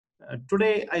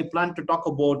Today I plan to talk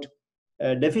about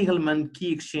Diffie-Hellman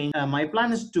key exchange. My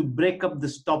plan is to break up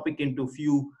this topic into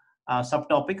few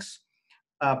subtopics.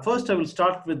 First, I will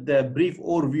start with the brief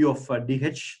overview of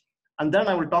DH, and then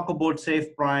I will talk about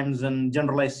safe primes and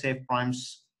generalized safe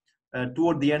primes.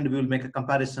 Toward the end, we will make a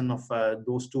comparison of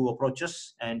those two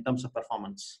approaches in terms of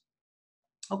performance.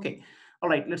 Okay, all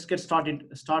right, let's get started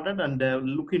and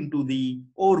look into the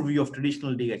overview of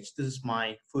traditional DH. This is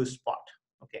my first part.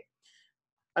 Okay,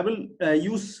 I will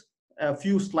use a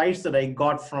few slides that I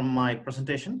got from my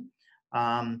presentation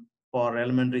for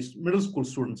middle school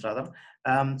students rather.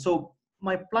 So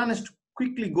my plan is to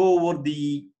quickly go over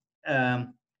the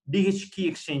DH key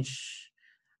exchange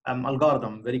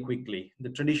algorithm very quickly, the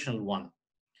traditional one.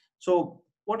 So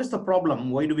what is the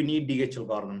problem? Why do we need DH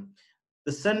algorithm?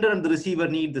 The sender and the receiver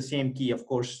need the same key, of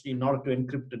course. In order to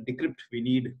encrypt and decrypt, we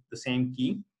need the same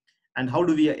key. And how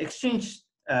do we exchange,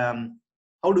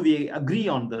 how do we agree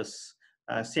on this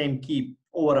same key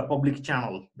over a public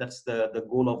channel? That's the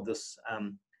goal of this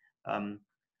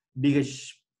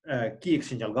DH key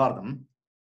exchange algorithm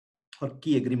or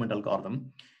key agreement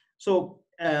algorithm. So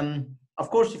of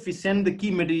course, if we send the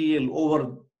key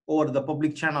material over the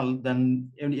public channel, then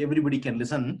everybody can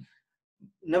listen.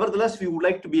 Nevertheless, we would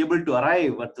like to be able to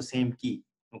arrive at the same key,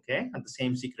 okay, at the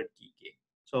same secret key.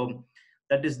 So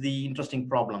that is the interesting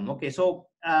problem. Okay, so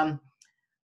I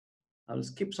will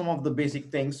skip some of the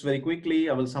basic things very quickly.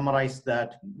 I will summarize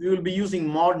that we will be using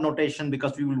mod notation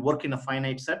because we will work in a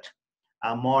finite set.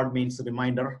 Mod means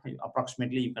reminder,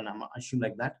 approximately, you can assume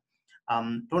like that.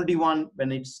 21,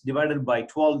 when it's divided by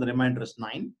 12, the remainder is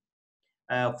 9.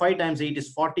 5 times 8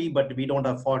 is 40, but we don't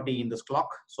have 40 in this clock,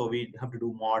 so we have to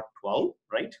do mod 12,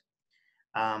 right?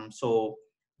 So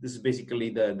this is basically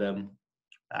the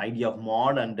idea of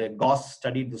mod, and Gauss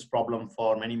studied this problem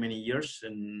for many years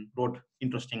and wrote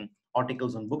interesting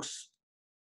articles and books.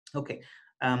 Okay,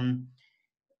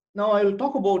 now I will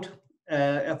talk about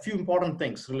a few important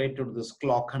things related to this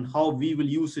clock and how we will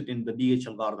use it in the DH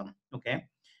algorithm. Okay,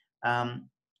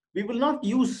 we will not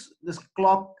use this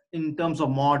clock in terms of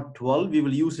mod 12. We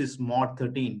will use this mod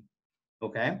 13.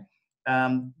 Okay,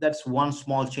 that's one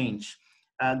small change.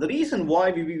 The reason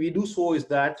why we do so is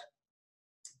that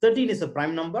 13 is a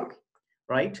prime number,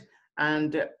 right?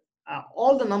 And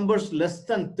all the numbers less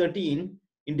than 13,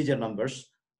 integer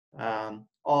numbers,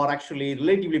 are actually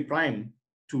relatively prime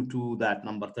to that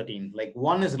number 13. Like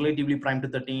 1 is relatively prime to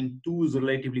 13, 2 is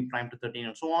relatively prime to 13,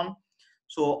 and so on.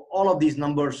 So all of these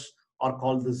numbers are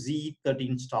called the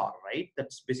Z13 star, right?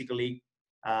 That's basically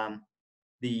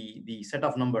the set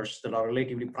of numbers that are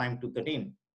relatively prime to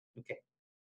 13. Okay.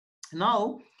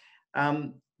 Now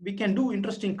we can do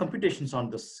interesting computations on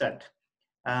this set.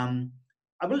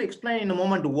 I will explain in a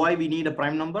moment why we need a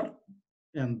prime number,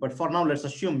 but for now let's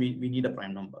assume we need a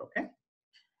prime number. Okay.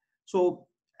 So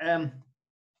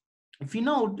if we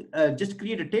now just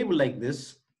create a table like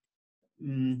this,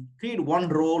 create one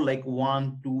row like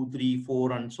 1, 2, 3,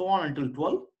 4, and so on until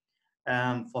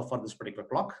 12 for this particular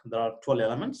clock. There are 12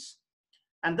 elements,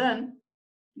 and then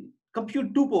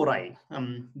compute 2 power I.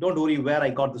 Don't worry where I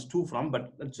got this 2 from,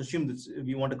 but let's assume that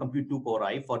we want to compute 2 power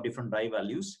I for different I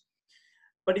values.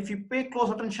 But if you pay close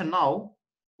attention now,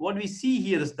 what we see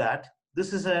here is that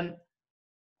this is a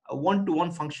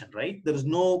one-to-one function, right? There's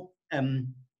no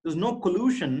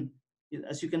collusion.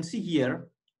 As you can see here,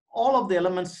 all of the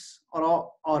elements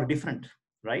are different,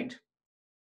 right?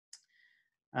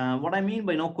 What I mean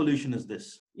by no collusion is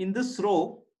this. In this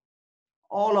row,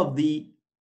 all of the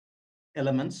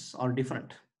elements are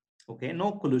different. Okay,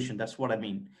 no collusion, that's what I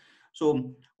mean.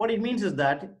 So what it means is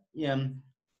that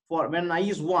for when I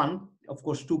is 1, of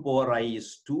course 2 power I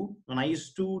is 2. When I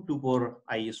is 2, 2 power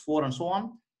I is 4, and so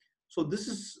on. So this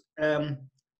is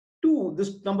 2,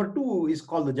 this number 2 is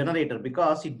called the generator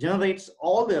because it generates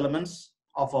all the elements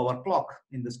of our clock,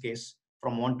 in this case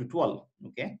from 1 to 12.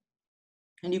 Okay,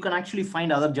 and you can actually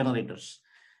find other generators.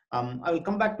 I will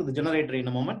come back to the generator in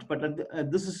a moment, but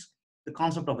this is the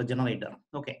concept of a generator.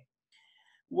 Okay,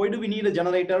 why do we need a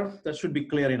generator? That should be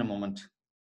clear in a moment.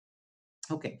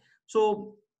 Okay,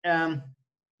 so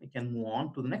we can move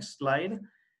on to the next slide.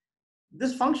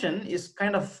 This function is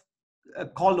kind of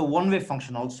called a one-way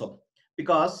function also,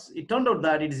 because it turned out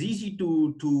that it is easy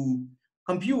to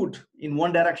compute in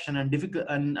one direction and difficult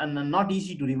and not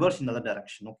easy to reverse in the other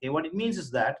direction. Okay, what it means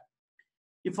is that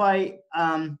if I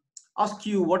ask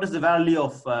you what is the value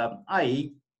of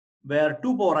I, where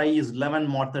 2 power I is 11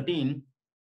 mod 13,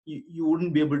 you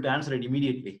wouldn't be able to answer it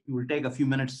immediately. It will take a few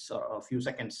minutes or a few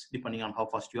seconds, depending on how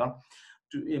fast you are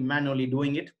to manually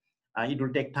doing it. It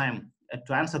will take time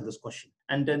to answer this question.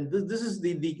 And then this is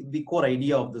the core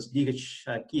idea of this DH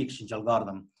key exchange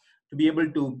algorithm, to be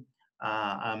able to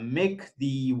make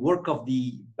the work of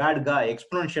the bad guy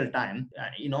exponential time,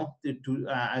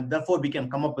 therefore we can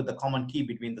come up with a common key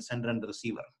between the sender and the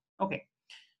receiver. Okay.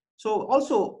 So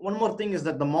also one more thing is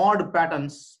that the mod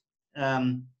patterns,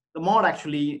 the mod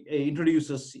actually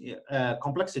introduces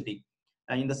complexity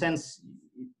in the sense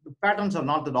the patterns are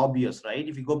not that obvious, right?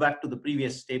 If you go back to the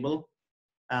previous table,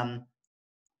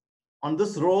 on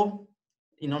this row,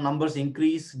 numbers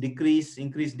increase, decrease,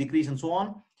 increase, decrease, and so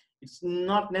on. It's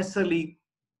not necessarily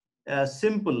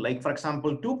simple. Like for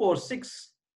example, 2 power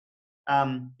 6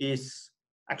 is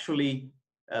actually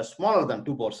smaller than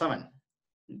 2 power 7,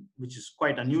 which is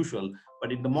quite unusual.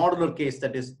 But in the modular case,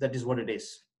 that is what it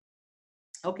is.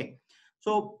 Okay,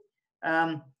 so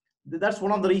that's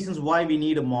one of the reasons why we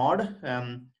need a mod,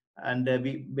 and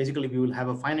we will have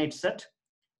a finite set,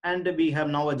 and we have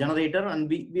now a generator, and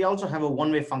we also have a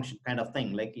one-way function kind of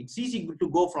thing. Like it's easy to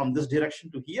go from this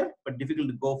direction to here, but difficult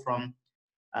to go from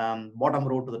bottom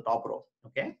row to the top row.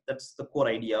 Okay, that's the core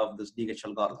idea of this DH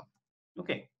algorithm.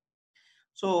 Okay,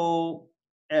 so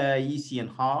easy and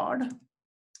hard.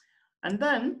 And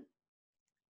then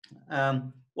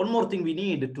one more thing we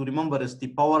need to remember is the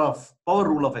power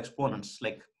rule of exponents.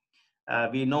 Like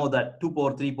we know that 2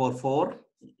 power 3 power 4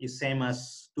 is same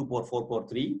as 2 power 4 power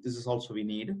 3. This is also we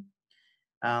need.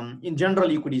 In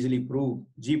general, you could easily prove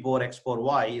g power x power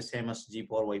y is same as g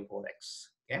power y power x.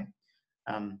 Okay,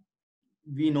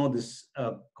 we know this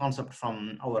concept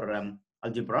from our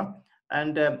algebra.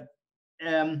 And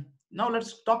now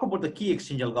let's talk about the key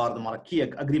exchange algorithm or a key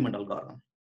agreement algorithm.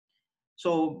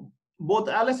 So both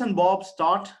Alice and Bob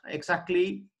start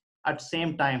exactly at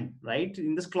same time, right?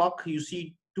 In this clock, you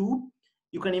see 2.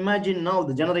 You can imagine now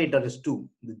the generator is 2.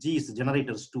 The G is the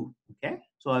generator is 2. Okay,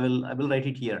 so I will write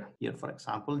it here. Here, for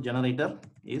example, generator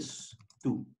is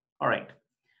 2. All right.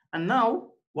 And now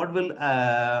what will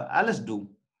Alice do?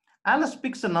 Alice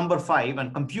picks a number 5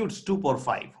 and computes 2 power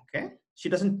 5. Okay, she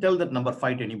doesn't tell that number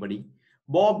 5 to anybody.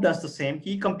 Bob does the same.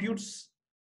 He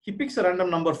picks a random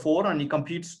number 4 and he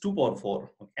computes 2 power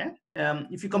 4. Okay,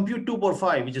 if you compute 2 power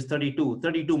 5, which is 32,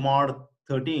 32 mod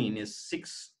 13 is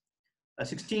 6.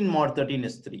 16 mod 13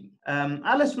 is 3.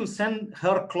 Alice will send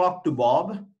her clock to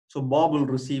Bob, so Bob will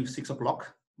receive 6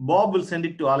 o'clock. Bob will send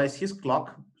it to Alice, his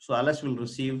clock, so Alice will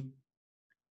receive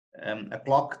a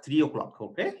clock 3 o'clock.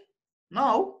 Okay,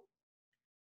 now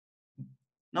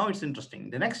it's interesting.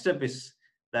 The next step is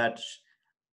that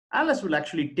Alice will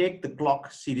actually take the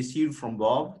clock she received from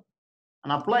Bob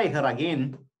and apply her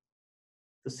again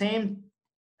the same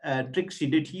trick she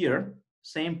did here.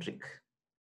 Same trick.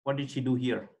 What did she do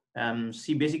here?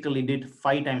 She basically did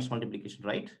 5 times multiplication,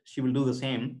 right? She will do the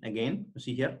same again. You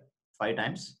see here, 5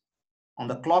 times on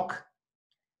the clock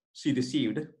she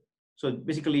received. So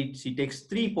basically she takes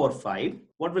 3 power 5.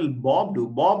 What will Bob do?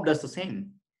 Bob does the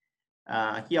same.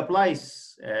 He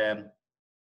applies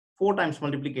 4 times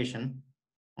multiplication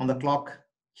on the clock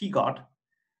he got.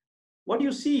 What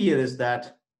you see here is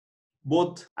that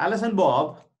both Alice and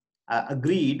Bob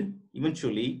agreed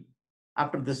eventually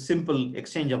after this simple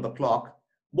exchange of the clock.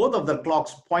 Both of the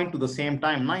clocks point to the same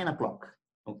time, 9 o'clock.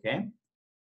 Okay,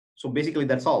 so basically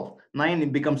that's all. 9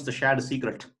 it becomes the shared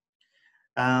secret.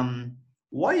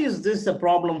 Why is this a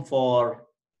problem for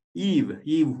Eve,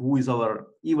 who is our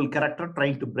evil character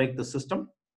trying to break the system?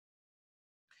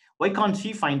 Why can't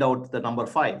she find out the number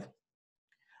 5?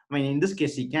 I mean, in this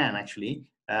case, she can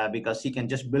actually, because she can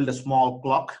just build a small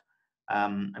clock.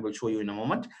 I will show you in a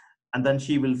moment. And then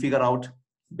she will figure out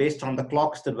based on the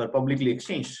clocks that were publicly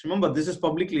exchanged. Remember, this is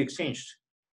publicly exchanged.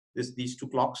 These 2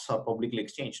 clocks are publicly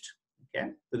exchanged.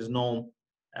 Okay, there is no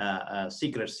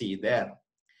secrecy there.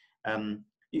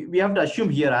 We have to assume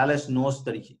here Alice knows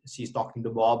that she's talking to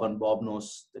Bob, and Bob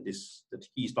knows that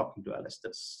he's talking to Alice.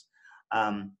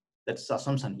 That's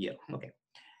assumption here. Okay.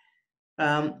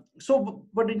 So,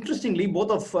 but interestingly,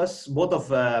 both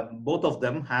of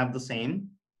them have the same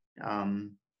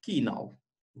key now.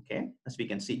 Okay, as we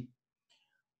can see.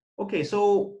 Okay,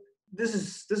 so this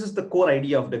is the core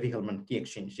idea of Diffie-Hellman key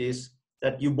exchange, is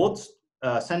that you both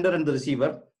sender and the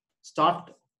receiver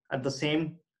start at the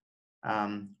same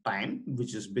time,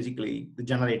 which is basically the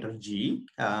generator G,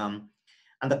 and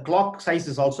the clock size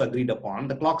is also agreed upon.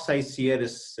 The clock size here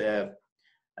is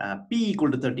P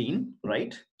equal to 13,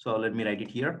 right? So let me write it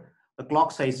here. The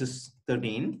clock size is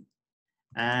 13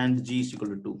 and G is equal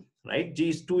to 2, right? G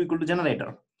is 2 equal to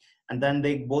generator. And then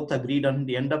they both agreed on,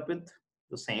 they end up with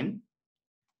the same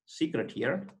secret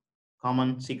here.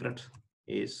 Common secret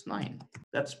is 9.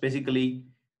 That's basically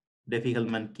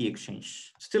Diffie-Hellman key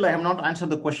exchange. Still, I have not answered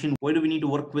the question, why do we need to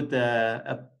work with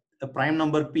a prime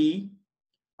number P,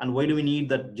 and why do we need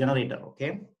that generator?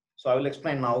 Okay, So I will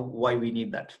explain now why we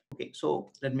need that. Okay,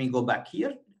 so let me go back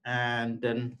here, and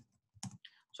then,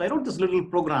 so I wrote this little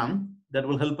program that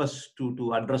will help us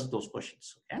to address those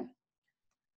questions. Okay,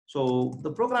 so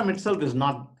the program itself is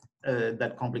not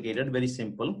that complicated, very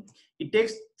simple. It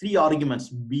takes three arguments: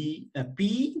 p,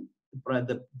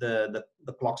 the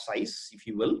clock size, if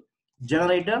you will,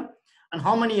 generator, and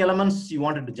how many elements you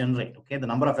wanted to generate. Okay, the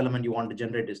number of elements you want to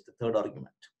generate is the third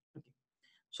argument. Okay.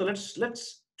 So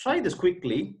let's try this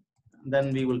quickly,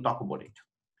 then we will talk about it.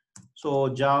 So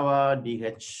Java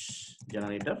DH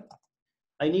generator.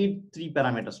 I need three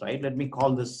parameters, right? Let me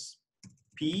call this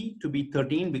P to be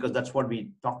 13 because that's what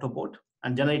we talked about,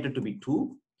 and generator to be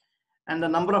 2. And the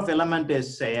number of element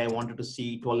is, say, I wanted to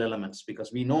see 12 elements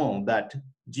because we know that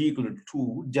G equal to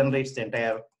 2 generates the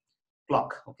entire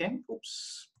clock. Okay,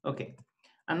 oops. Okay,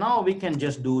 and now we can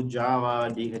just do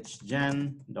Java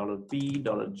dhgen $p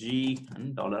 $g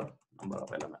and $number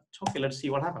of elements. Okay, let's see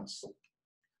what happens.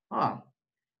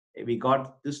 We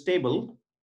got this table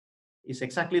is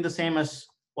exactly the same as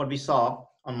what we saw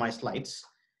on my slides.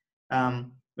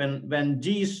 When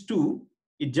G is 2,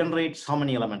 it generates how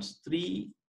many elements?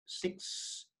 3,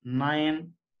 6,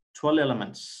 9, 12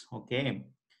 elements. Okay,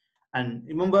 and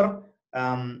remember,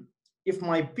 if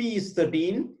my P is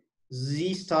 13,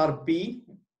 Z star P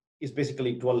is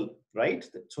basically 12, right?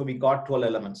 So we got 12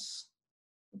 elements.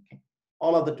 Okay,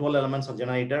 all of the 12 elements are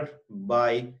generated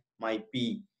by my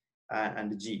P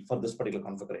and G for this particular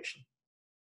configuration.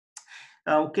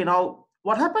 Okay, now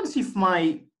what happens if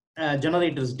my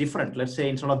generator is different? Let's say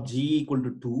instead of G equal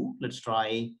to 2, let's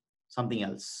try something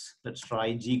else. Let's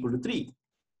try G equal to 3.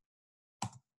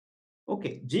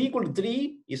 Okay, G equal to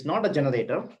 3 is not a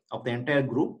generator of the entire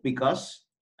group because,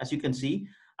 as you can see,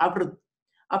 after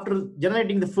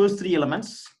generating the first 3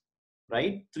 elements,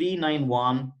 right, 3, 9,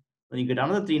 1, then you get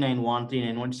another 3, 9, 1, 3,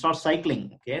 9, 1, it starts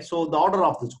cycling. Okay, so the order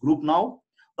of this group now,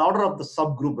 the order of the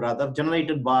subgroup rather,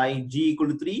 generated by G equal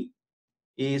to 3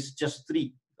 is just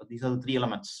 3. So these are the 3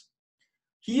 elements.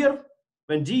 Here,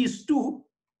 when G is 2,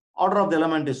 order of the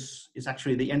element is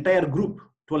actually the entire group,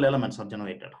 12 elements are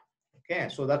generated. Okay,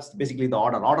 so that's basically the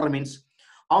order. Order means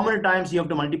how many times you have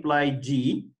to multiply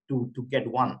G to get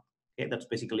 1. Okay, that's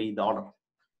basically the order.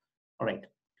 All right,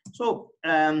 so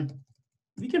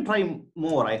we can try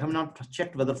more. I have not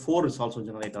checked whether 4 is also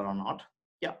generated or not.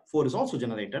 Yeah, 4 is also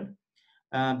generated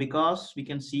because we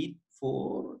can see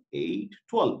 4, 8,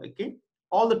 12. Okay,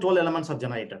 all the 12 elements are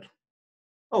generated.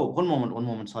 Oh, one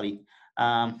moment, sorry.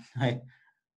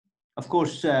 Of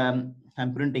course, I'm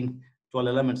printing 12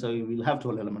 elements, so we'll have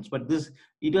 12 elements, but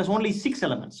it has only 6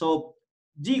 elements. So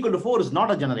G equal to 4 is not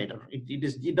a generator.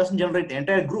 It doesn't generate the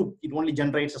entire group. It only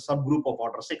generates a subgroup of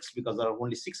order 6 because there are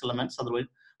only 6 elements, otherwise,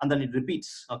 and then it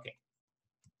repeats. Okay.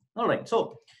 All right,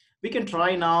 so we can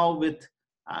try now with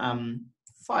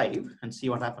 5 and see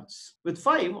what happens. With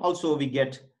 5 also we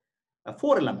get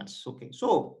 4 elements. Okay,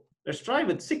 so let's try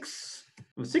with 6.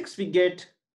 With 6 we get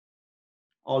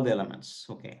all the elements.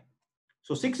 Okay,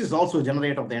 so 6 is also a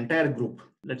generator of the entire group.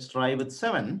 Let's try with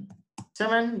 7.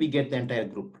 7 we get the entire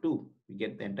group too. We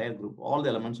get the entire group. All the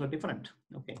elements are different.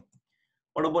 Okay,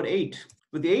 what about 8?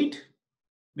 With 8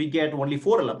 we get only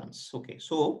 4 elements. Okay,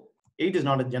 so 8 is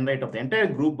not a generator of the entire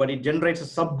group, but it generates a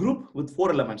subgroup with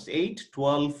 4 elements: 8,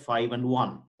 12, 5, and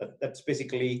 1. That's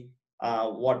basically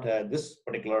what this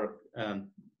particular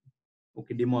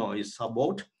demo is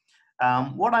about.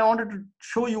 What I wanted to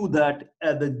show you that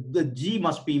the G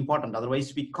must be important.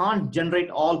 Otherwise, we can't generate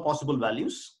all possible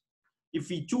values. If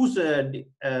we choose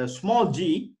a small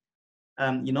G,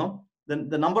 then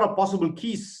the number of possible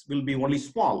keys will be only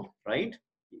small, right?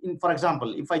 For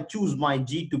example, if I choose my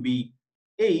G to be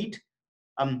 8,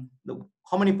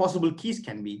 how many possible keys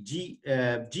can be?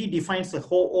 G defines the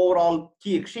whole overall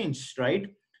key exchange, right?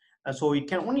 So it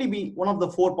can only be one of the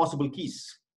 4 possible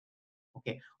keys.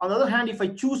 Okay. On the other hand, if I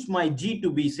choose my G to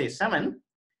be, say, 7,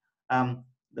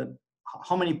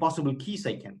 how many possible keys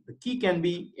I can? The key can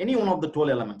be any one of the 12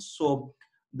 elements. So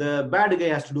the bad guy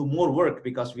has to do more work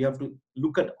because we have to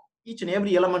look at each and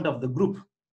every element of the group.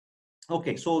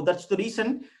 Okay, so that's the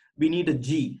reason we need a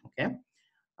G. Okay.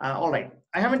 All right,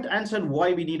 I haven't answered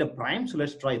why we need a prime, so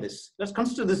let's try this. Let's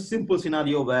consider this simple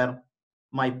scenario where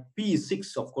my P is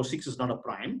 6. Of course, 6 is not a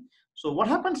prime. So what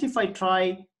happens if I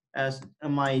try as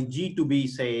my G to be,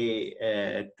 say,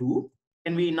 2?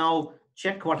 And we now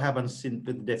check what happens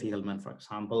with Diffie-Hellman, for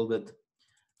example, with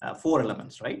 4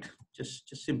 elements, right?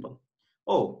 Just simple.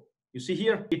 Oh, you see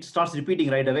here, it starts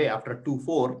repeating right away after 2,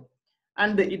 4.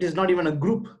 And it is not even a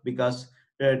group because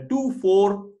 2,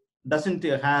 4 doesn't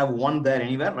have 1 there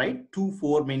anywhere, right? 2,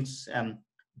 4 means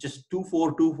just 2,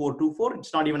 4, 2, 4, 2, 4.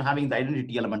 It's not even having the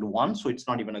identity element 1, so it's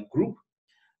not even a group.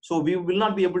 So we will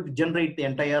not be able to generate the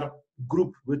entire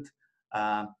group with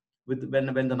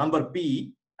when the number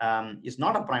p is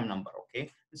not a prime number. Okay,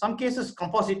 in some cases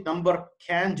composite number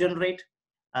can generate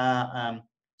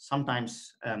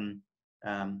sometimes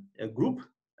a group,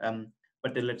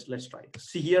 but let's try it.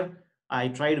 See here, I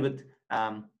tried with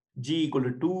g equal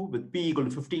to 2 with p equal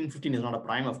to 15. 15 is not a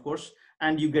prime, of course,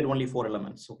 and you get only 4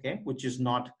 elements, okay, which is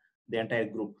not the entire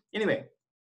group. Anyway,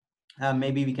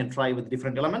 maybe we can try with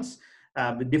different elements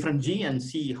with different g and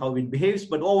see how it behaves.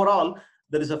 But overall,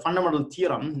 there is a fundamental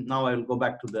theorem. Now I will go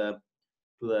back to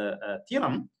the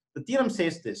theorem. The theorem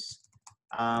says this.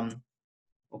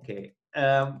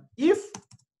 If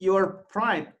your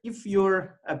prime, if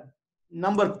your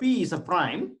number p is a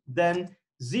prime, then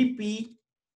zp,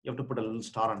 you have to put a little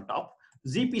star on top,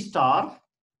 zp star,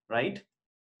 right,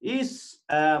 is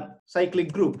a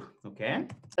cyclic group. Okay,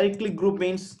 cyclic group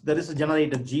means there is a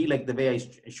generator g, like the way I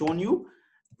shown you.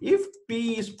 If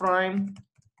p is prime,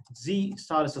 z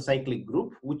star is a cyclic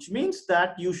group, which means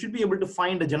that you should be able to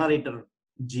find a generator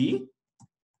g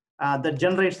that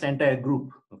generates the entire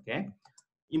group. Okay,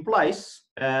 implies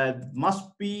there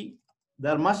must be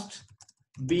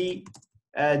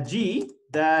a g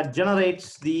that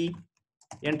generates the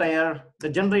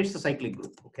cyclic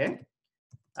group. Okay,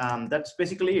 that's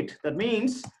basically it. That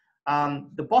means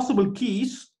the possible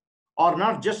keys are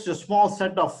not just a small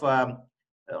set of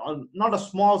not a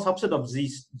small subset of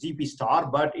gp star,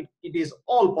 but it is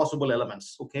all possible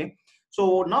elements. Okay,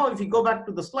 so now if you go back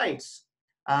to the slides,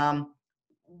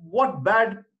 what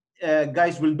bad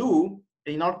guys will do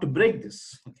in order to break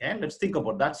this. Okay, let's think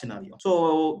about that scenario.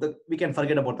 So we can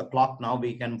forget about the clock now.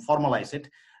 We can formalize it.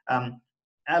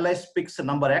 Alice picks a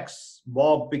number x,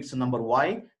 Bob picks a number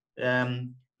y.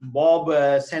 Bob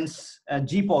sends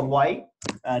g power y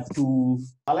to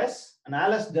Alice, and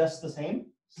Alice does the same.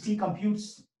 She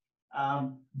computes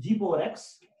g power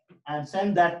x and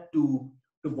send that to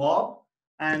Bob,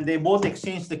 and they both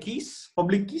exchange the keys,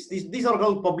 public keys. These are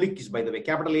all public keys, by the way.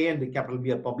 Capital A and the capital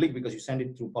B are public because you send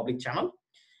it through public channel.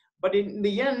 But in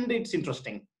the end, it's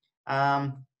interesting.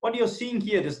 What you're seeing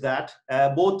here is that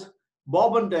both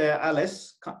Bob and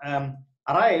Alice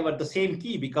arrive at the same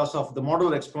key because of the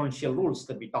modular exponential rules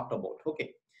that we talked about.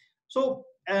 Okay, so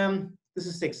this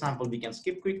is the example we can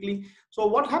skip quickly. So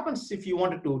what happens if you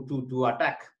wanted to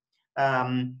attack,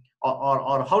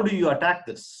 or how do you attack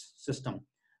this system?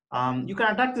 You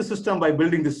can attack the system by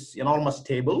building this enormous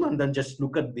table and then just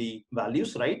look at the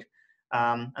values, right?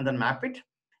 And then map it.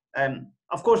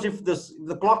 Of course, if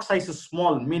the clock size is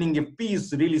small, meaning if p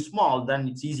is really small, then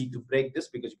it's easy to break this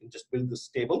because you can just build this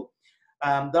table.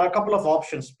 There are a couple of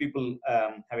options people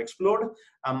have explored.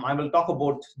 I will talk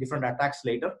about different attacks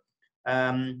later.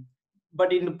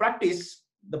 But in practice,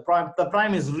 the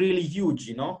prime is really huge,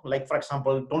 you know, like for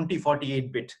example,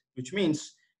 2048 bit, which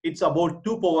means it's about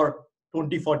 2 power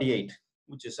 2048,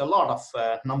 which is a lot of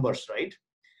numbers, right?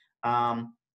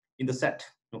 In the set.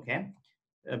 Okay.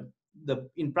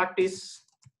 In practice,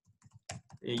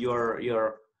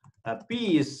 your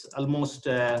p is almost 2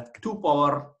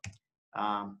 power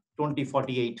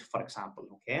 2048, for example.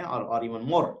 Okay, or even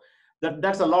more.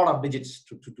 That's a lot of digits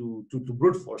to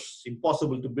brute force. It's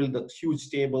impossible to build a huge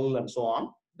table and so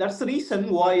on. That's the reason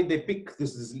why they pick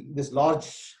this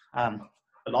large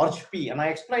p. And I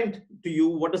explained to you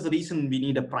what is the reason we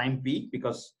need a prime p,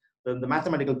 because the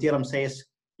mathematical theorem says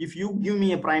if you give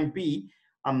me a prime p,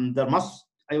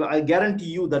 I guarantee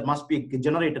you there must be a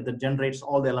generator that generates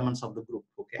all the elements of the group.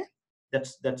 Okay,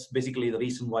 that's basically the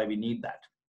reason why we need that.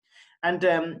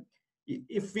 And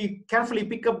if we carefully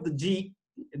pick up the g,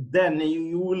 then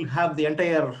you will have the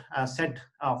entire set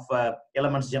of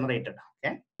elements generated.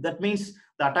 Okay, that means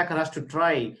the attacker has to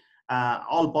try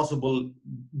all possible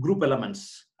group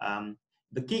elements.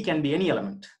 The key can be any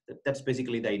element. That's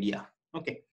basically the idea.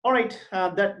 Okay, all right,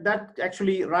 that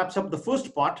actually wraps up the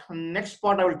first part. Next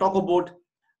part I will talk about.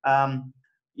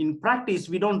 In practice,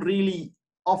 we don't really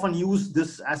often use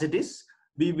this as it is.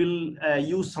 We will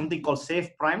use something called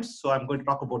safe primes. So I'm going to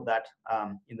talk about that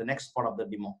in the next part of the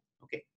demo. Okay.